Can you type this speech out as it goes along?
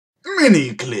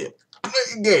Mini clip.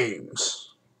 Play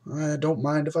games. I don't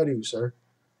mind if I do, sir.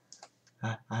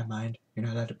 I mind. You're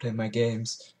not allowed to play my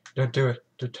games. Don't do it.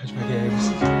 Don't touch my games.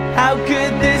 How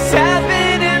could this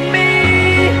happen to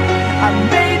me? I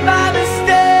made my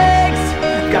mistakes.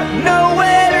 Got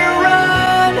nowhere to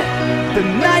run. The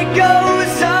night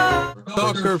goes on.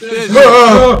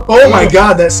 Oh my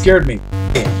god, that scared me.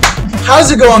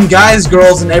 How's it going, guys,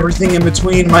 girls, and everything in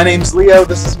between? My name's Leo.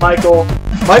 This is Michael.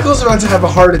 Michael's about to have a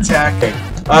heart attack.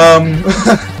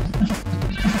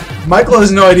 Michael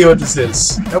has no idea what this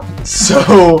is. Nope.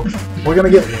 So we're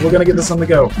gonna get this on the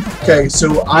go. Okay,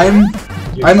 so I'm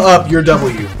up, you're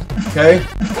W. Okay?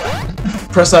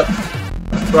 Press up.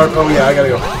 Oh yeah, I gotta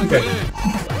go. Okay.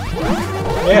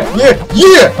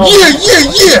 Yeah!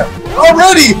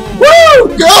 Already!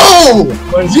 Woo! Go!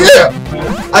 Yeah!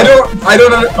 I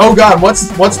don't know. Oh god, what's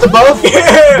the buff?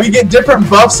 Yeah! We get different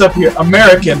buffs up here.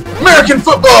 American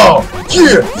football!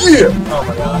 Yeah! Oh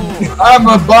my god. I'm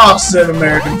a boss at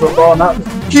American football, not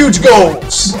huge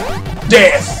goals.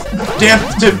 Death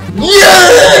to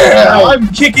yeah! I'm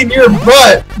kicking your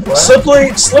butt.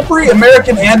 What? Slippery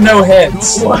American and no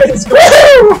heads. What's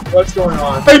going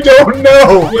on? I don't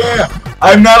know. Yeah.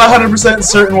 I'm not 100%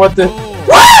 certain what the.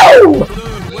 Wow!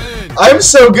 I'm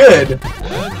so good.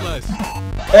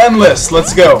 Endless.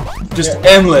 Let's go. Just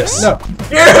endless. No.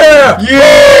 Yeah!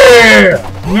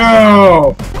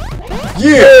 No.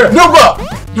 Yeah! No buff!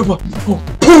 No buff! Oh,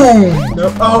 boom! No.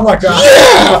 Oh my god.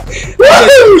 Yeah!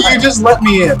 Woo! You just let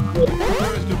me in.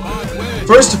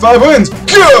 First to 5 wins.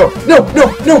 Go! No!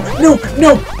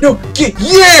 Get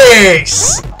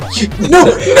yes! No!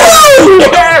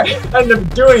 Yeah! I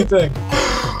didn't do anything.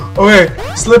 Okay,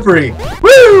 slippery.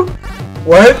 Woo!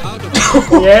 What?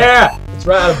 Yeah! It's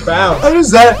right out of bounds. How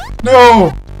does that?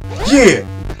 No! Yeah!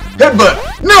 Headbutt!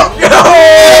 No!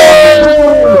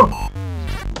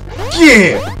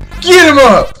 Yeah! Get him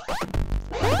up!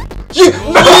 Yeah!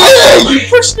 You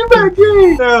pushed him back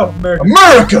in! No,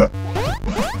 America!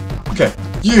 Okay,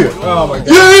 yeah! Oh my god.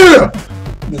 Yeah!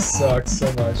 This sucks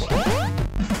so much.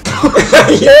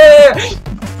 Yeah!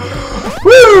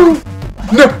 Woo!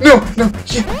 No! Yeah! No!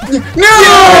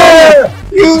 Yeah!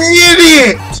 You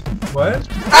idiot! What?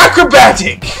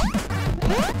 Acrobatic!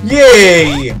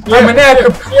 Yay! Yeah, I'm an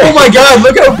acrobat. yeah. Oh my god,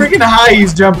 look how freaking high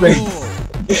he's jumping.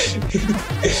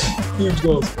 Huge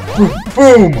goals.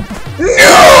 Boom!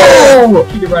 No!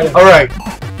 Keep it right in. Alright,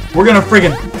 we're gonna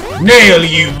friggin' nail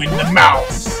you in the mouth.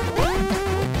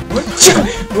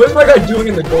 What's my guy doing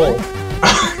in the goal?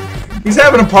 He's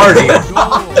having a party.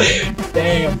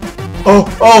 Damn. Oh!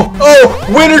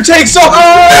 Winner takes all.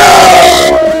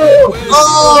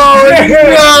 Oh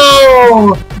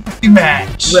no!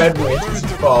 Match. Red wins. This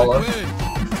is follow.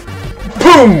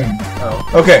 Boom! Oh.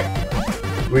 Okay.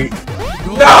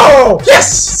 No!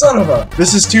 Yes! Son of a.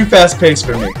 This is too fast paced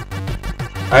for me.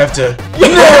 I have to.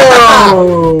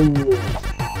 No!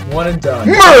 One and done.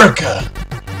 America!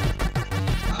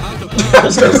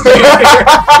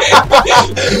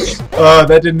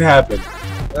 That didn't happen.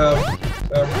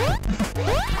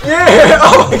 Yeah!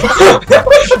 Oh my god!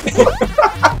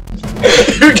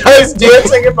 You guys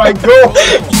dancing if I go.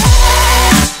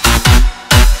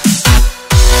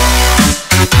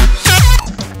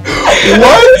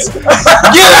 What?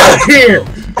 Get out of here!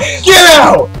 Get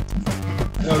out!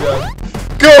 Oh god.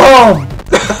 Go home!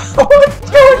 What's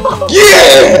going on?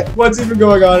 Yeah! What's even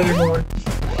going on anymore?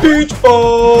 Beach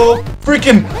ball!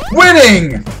 Freaking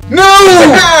winning! No!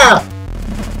 Yeah!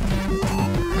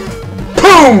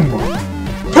 Boom!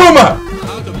 Puma!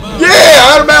 Yeah!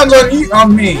 Out of bounds on you,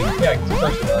 on me! Yeah, because you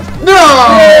touched it last. No!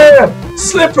 Yeah!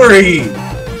 Slippery!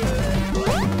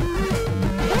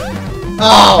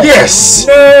 Oh! Yes!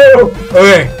 No!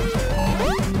 Okay.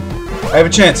 I have a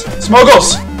chance. Small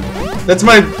goals! It's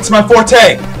my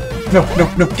forte! No!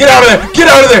 Get out of there! Get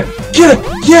out of there! Get it!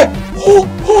 Yeah!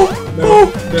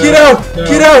 Get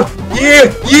out!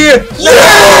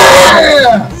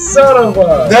 Yeah! Son of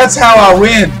a! That's how I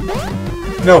win!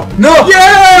 No! Yeah!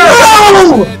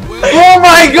 No! Oh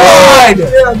my god!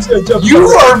 Yeah, I'm just gonna jump. You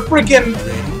are freaking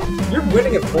You're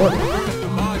winning it for me.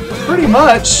 pretty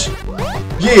much.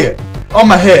 Yeah! On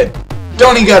my head.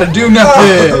 Don't even gotta do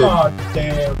nothing! Oh,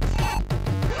 damn.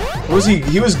 What was he?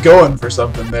 He was going for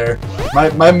something there.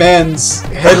 My man's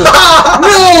head was.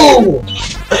 No!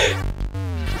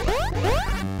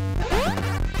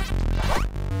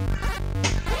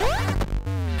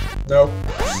 Nope.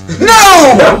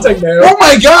 No! Don't take no. Oh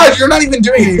my god, you're not even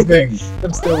doing anything.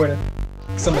 I'm still winning.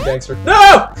 Cause I'm a gangster.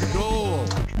 No!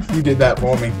 You did that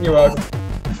for me. You're welcome.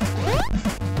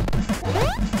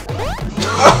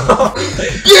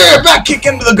 Yeah, back kick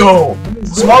into the goal.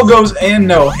 Small goes and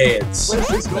no heads. What is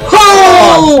this, man?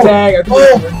 Oh! Dang, I think Oh, we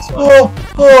can win this one.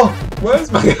 oh. What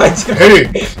is my guy doing? Hey.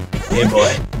 Hey,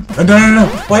 boy. No.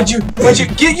 Why'd you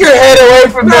get your head away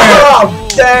from there? Oh,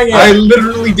 dang it. I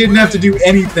literally didn't have to do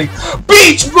anything.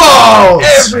 Beach balls!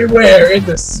 Everywhere in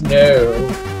the snow.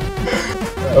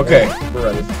 Okay. We're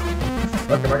ready.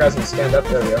 Okay, my guy's gonna stand up.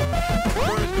 There we go.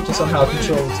 To somehow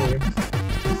control the team.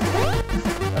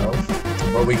 Oh.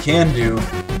 What we can do,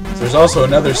 there's also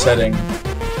another setting.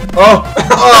 Oh,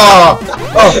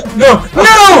 no,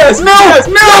 Yes, no, yes,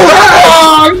 oh,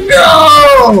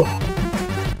 no!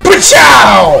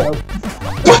 Pachow!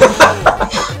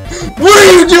 What are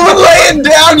you doing laying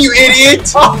down, you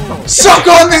idiot? Oh. Suck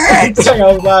on that! Dang, I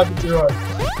was laughing too hard.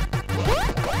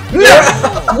 No!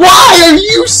 Why are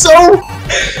you so...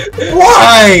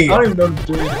 Why? I don't even know what to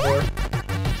do anymore.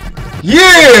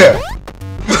 Yeah!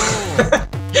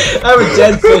 I have a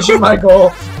dead fish in my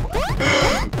goal.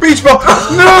 Beach ball!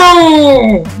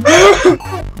 No!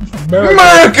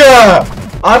 America!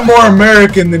 I'm more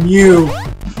American than you.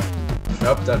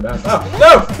 Nope, that's bad. Oh,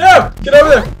 no! Get over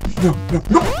there!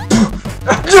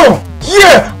 No!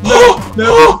 Yeah!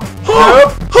 Nope.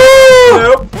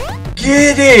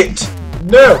 Get it!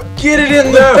 No! Get it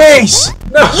in the face!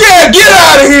 No! Yeah! Get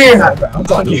out of here! Out of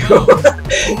bounds on you.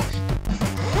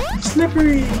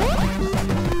 Slippery!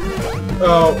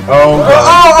 Oh. Oh,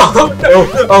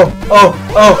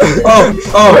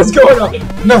 God. What's going on?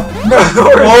 No!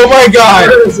 Oh my God!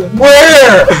 Where is it?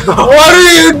 Where? What are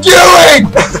you doing?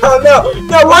 Oh no!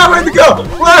 Why am I to go?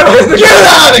 Get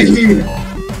out of here!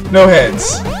 No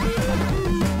heads.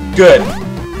 Good.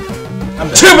 Bam!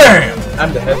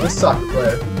 I'm the headless soccer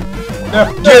player.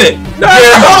 No! Get it! No!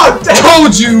 Yeah. Oh,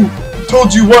 dang.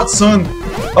 Told you what, son?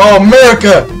 Oh,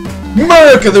 America!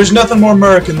 America! There's nothing more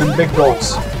American than big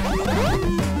goals.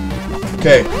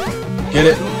 Okay. Get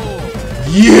it?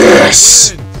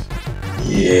 Yes!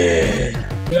 Yeah!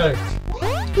 Yeah.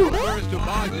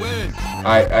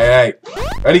 Aight.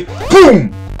 Ready?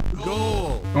 Boom!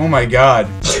 Oh my God.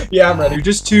 Yeah, I'm ready. You're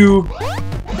just too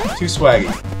swaggy.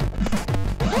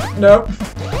 No.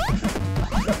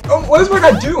 Oh, what is my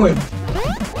guy doing?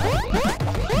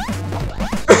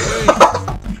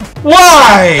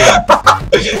 Why?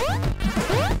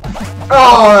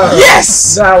 Oh!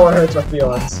 Yes! That one hurts my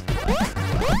feelings.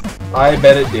 I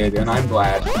bet it did, and I'm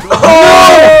glad.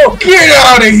 Oh! Get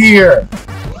out of here!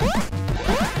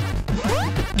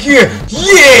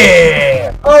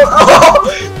 Yeah! Oh!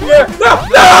 Yeah!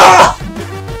 No!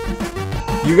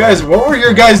 You guys, what were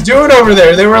your guys doing over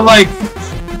there? They were like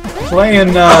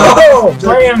playing,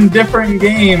 playing different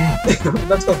game.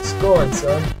 That's called scoring,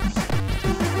 son.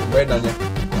 I'm waiting on you.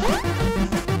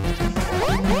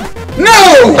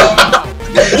 No!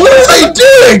 What are they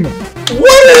doing?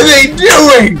 What are they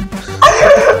doing?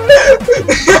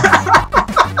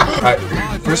 Alright,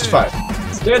 first 5.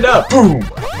 Stand up. Boom!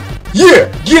 Yeah!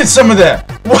 Get some of that!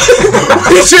 What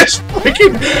is this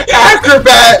freaking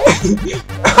acrobat?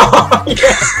 Oh,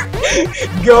 yes.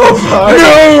 Go party.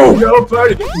 No! Go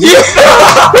party. Yeah!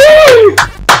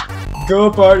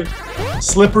 Go party.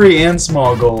 Slippery and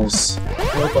small goals.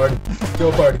 Go party.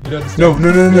 Go party. You don't understand. No.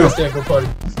 You don't understand. Go party.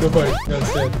 Go party. You don't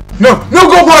understand. No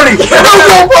go party! No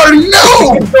go party!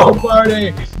 No! Go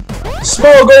party.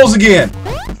 Small goals again.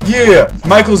 Yeah,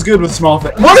 Michael's good with small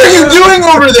things. What are you doing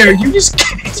over there? You just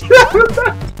kicked it out of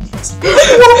that.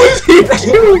 What was he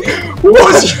doing? What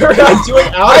was your guy doing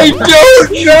out I of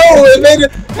don't know.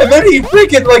 And then he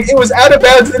freaking like it was out of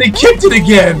bounds and then he kicked it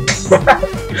again.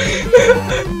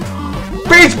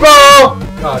 Beach ball!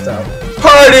 Oh, it's out.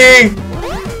 Party!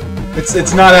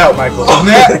 It's not out, Michael.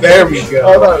 There we I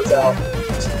go. thought it was out.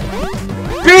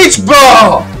 Beach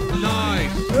ball!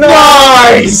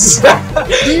 Nice!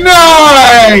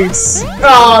 Nice!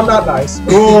 Oh, not nice.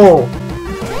 Cool.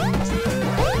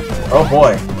 Oh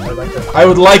boy. I like that. I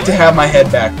would like to have my head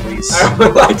back, please. I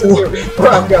would like to see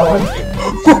where I'm going.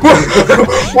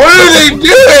 What are they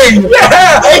doing?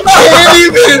 Yeah! I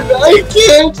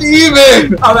can't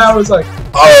even! Oh, that was like...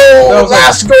 Oh,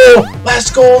 last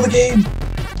goal of the game.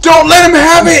 Don't let him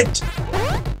have it!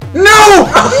 No!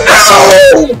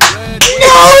 No!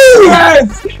 No!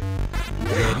 Yes!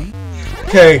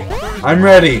 Okay, I'm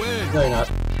ready. No, you're not.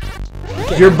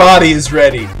 Your body is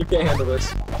ready. You can't handle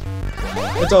this.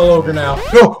 It's all over now.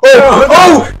 No!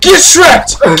 Oh! Get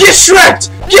Shrek'd! Get Shrek'd!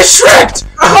 Get Shrek'd!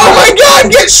 Oh my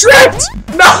God! Get Shrek'd!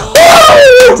 No!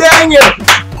 Oh! Dang it!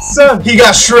 Son! He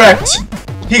got Shrek'd.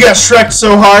 He got Shrek'd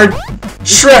so hard.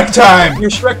 Shrek time! You're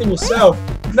Shrekking yourself.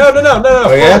 No.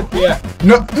 Oh, yeah? Yeah.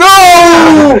 No!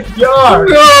 No! You are!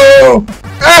 No!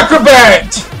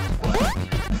 Acrobat!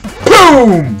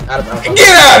 Boom! Out of bounds.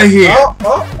 Get out of here!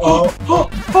 Oh.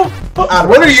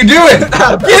 What are you doing? Get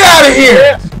out of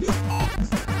here!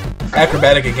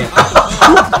 acrobatic again.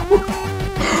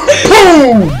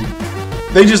 Boom!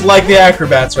 They just like the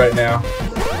acrobats right now.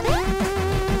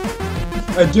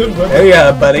 I do remember. Hey,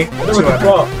 buddy.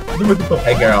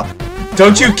 Hey, girl.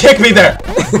 Don't you kick me there!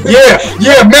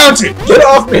 Yeah, mount it! Get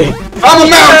off me! I'm a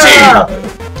mountie!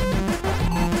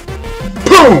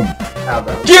 Boom!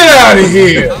 Get out of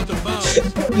here!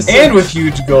 And with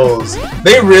huge goals.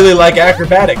 They really like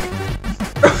acrobatic.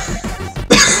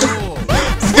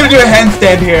 He's gonna do a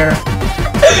handstand here.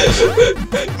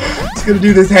 He's gonna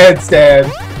do this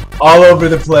handstand all over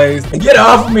the place. Get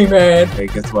off of me, man! Hey,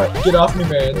 guess what? Get off me,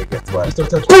 man! Hey, guess what? Just don't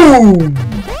touch me. Boom!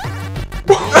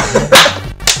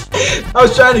 I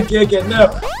was trying to kick it.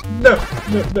 No.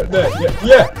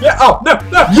 Yeah. Oh, no.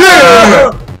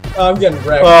 Yeah! Oh, I'm getting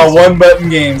wrecked. Oh, one button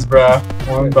games, bruh.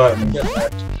 One button. I'm getting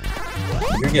wrecked.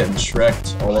 You're getting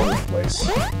shreked all over the place.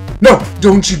 No!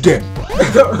 Don't you dare!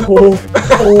 Oh,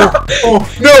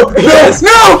 no! Yes.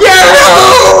 No!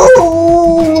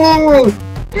 No!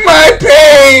 My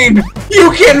pain!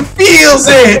 You can feel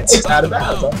it! It's out of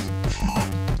bounds,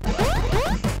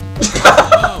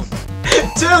 huh?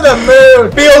 To the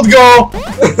moon! Field goal!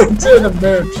 To the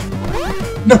moon!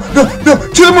 No!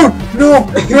 To the moon! No!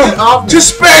 To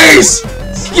space!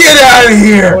 Get out of I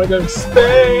here! wanna go to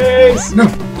space! No!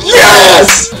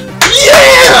 Yes!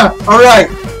 Yeah! Alright.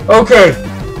 Okay.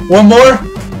 One more?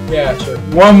 Yeah, sure.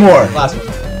 One more. Last one.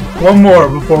 One more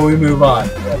before we move on.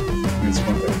 It's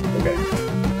 1:30. Okay.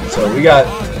 So we got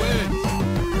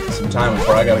some time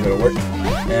before I gotta go to work.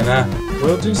 And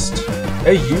we'll just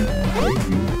hey you.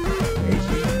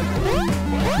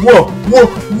 Whoa!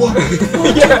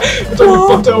 Yeah, it's like we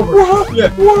flipped over. Yeah.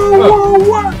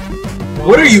 Whoa!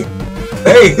 What are you?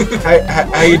 Hey,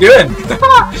 how you doing?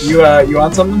 You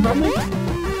want something from me?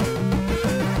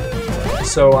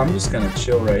 So I'm just gonna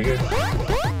chill right here.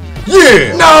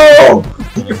 Yeah! No!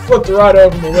 You flipped right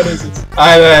over me. What is it?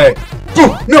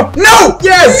 No!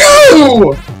 Yes!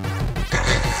 No!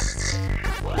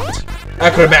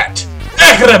 Acrobat!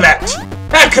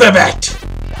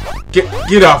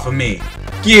 Get off of me!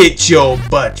 Get your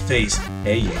butt face!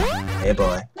 Hey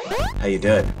boy, how you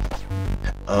doing?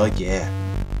 Oh yeah.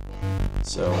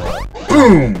 So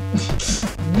boom!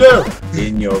 No!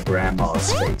 In your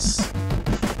grandma's face.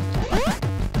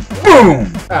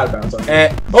 Boom! Out of bounds.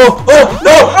 Oh!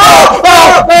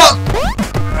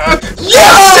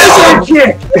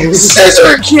 Yes!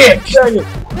 Scissor kick! Dang it.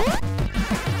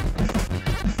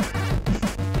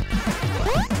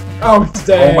 Oh,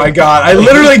 dang. Oh my god, I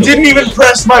literally didn't even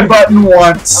press my button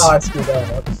once. Oh, I screwed that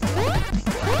up.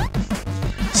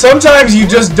 Sometimes you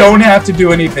just don't have to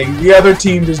do anything. The other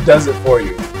team just does it for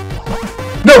you.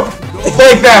 No!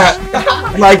 Like that!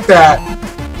 Like that.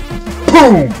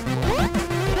 Boom!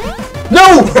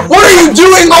 No! What are you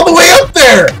doing all the way up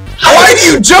there? Why do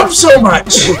you jump so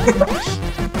much?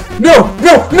 No!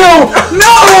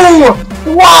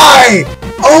 Why?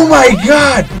 Oh my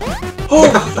god! Oh,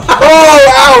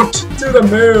 out! To the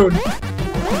moon.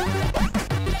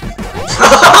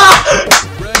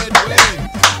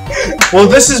 Well,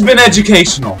 this has been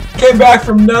educational. Came back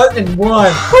from nut and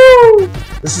won. Woo!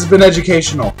 This has been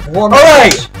educational.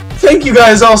 Alright! Thank you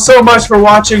guys all so much for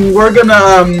watching. We're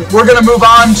gonna move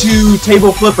on to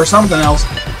table flip or something else.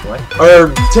 What?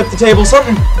 Or tip the table,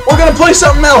 something. We're gonna play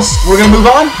something else. We're gonna move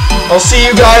on. I'll see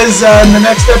you guys in the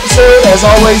next episode. As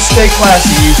always, stay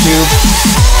classy,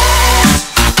 YouTube.